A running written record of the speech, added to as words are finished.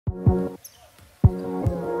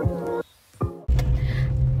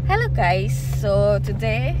guys, so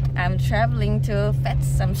today I'm traveling to fetch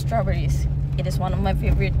some strawberries. It is one of my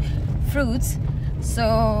favorite fruits.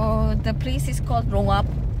 So the place is called Rongap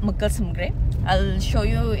Magalsamgre. I'll show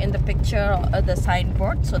you in the picture the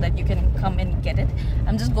signboard so that you can come and get it.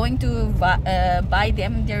 I'm just going to buy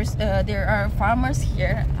them. There are farmers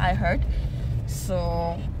here, I heard.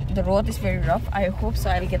 So the road is very rough. I hope so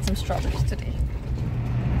I'll get some strawberries today.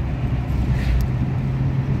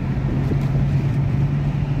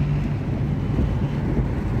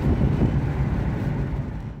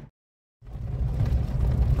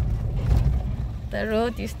 The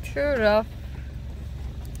road is too rough.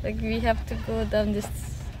 Like we have to go down this.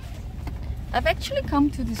 I've actually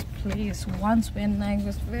come to this place once when I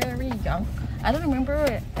was very young. I don't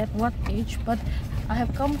remember at what age, but I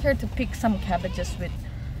have come here to pick some cabbages with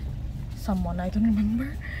someone. I don't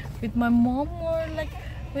remember, with my mom or like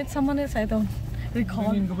with someone else. I don't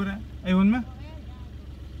recall.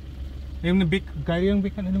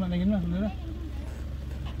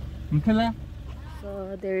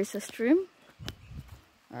 So there is a stream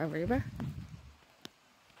or river.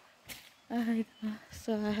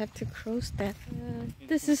 So I have to cross that.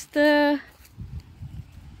 This is the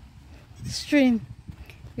stream.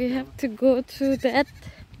 We have to go through that,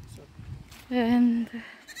 and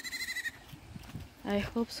I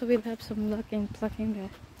hope so we'll have some luck in plucking the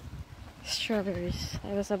strawberries.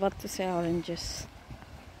 I was about to say oranges.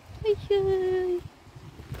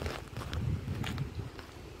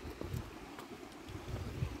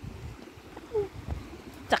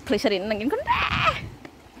 Cakli sering nangin kon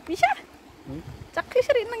bisa? Cakli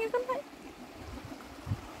sering nangin kon tay.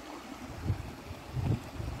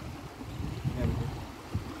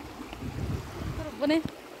 Turun bone.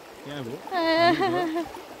 Ya bu.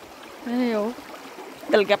 Ayo.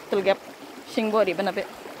 Telgap sing bo di banabe.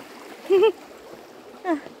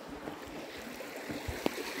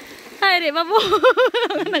 Hai deh babu.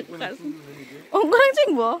 Anak kas. Oh kurang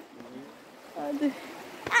sing bo. Aduh.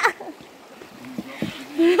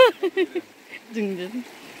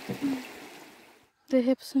 They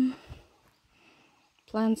have some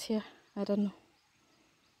plants here. I don't know.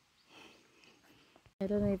 I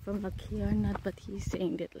don't know if I'm lucky or not, but he's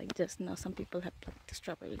saying that like just now some people have plucked the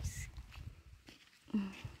strawberries.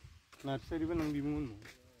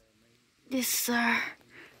 These are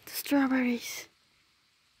the strawberries.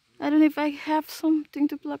 I don't know if I have something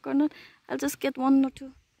to pluck or not. I'll just get one or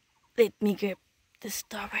two. Let me grab the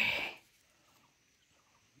strawberry.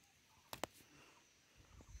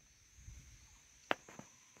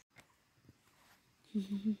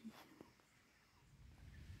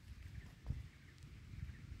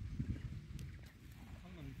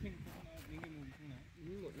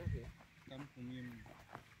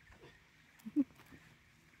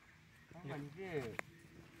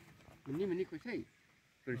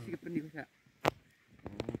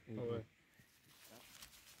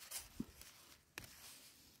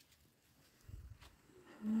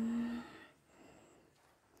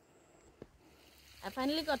 I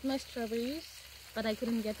finally got my strawberries, but I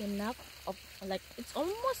couldn't get enough of, like, it's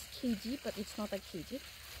almost kg, but it's not a kg.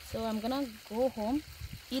 So I'm gonna go home,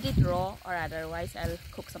 eat it raw, or otherwise I'll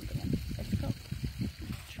cook something else. Let's go.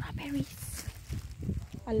 Strawberries.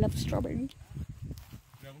 I love strawberry.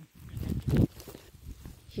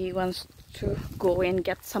 He wants to go and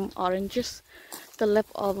get some oranges, the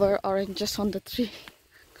leftover oranges on the tree.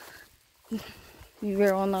 We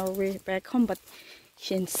were on our way back home, but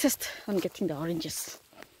he insists on getting the oranges.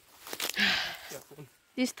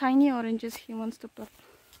 These tiny oranges he wants to pluck.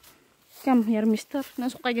 Come here, mister.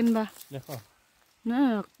 Nasukagan ba?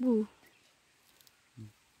 Nakbu.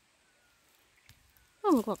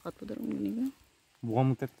 Oh, kakat po darong gini.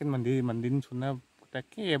 Bukan mungkin mandin sunna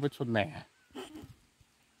take but sunna.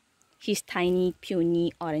 His tiny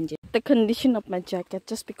puny oranges. The condition of my jacket,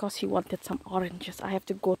 just because he wanted some oranges, I have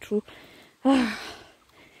to go through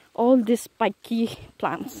all these spiky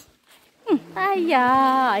plants.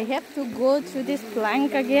 Yeah, I have to go through this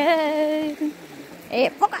plank again. Hey,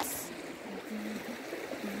 focus!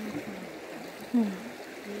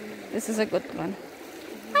 This is a good one.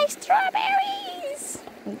 My strawberries!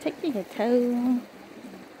 I'm taking it home.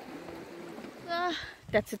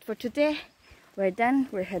 That's it for today. We're done.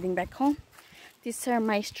 We're heading back home. These are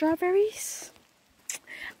my strawberries.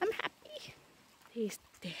 I'm happy. Taste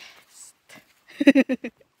test.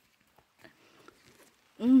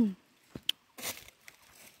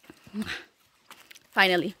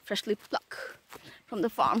 Finally, freshly plucked from the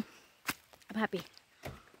farm. I'm happy.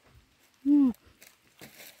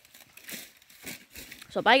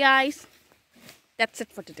 So bye guys. That's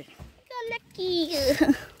it for today. So lucky.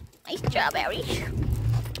 My strawberries.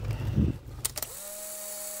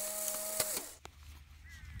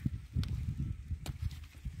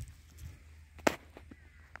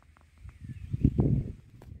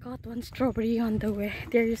 got one strawberry on the way.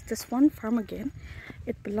 There is this one farm again.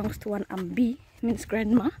 It belongs to one Ambi, means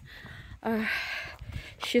grandma.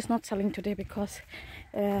 She's not selling today because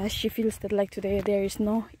she feels that like today there is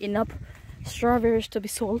no enough strawberries to be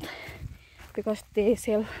sold because they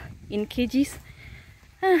sell in kgs.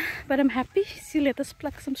 But I'm happy. See, let us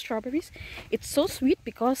pluck some strawberries. It's so sweet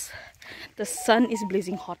because the sun is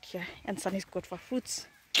blazing hot here and sun is good for fruits.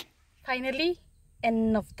 Finally,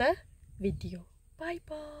 end of the video. Bye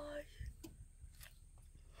bye.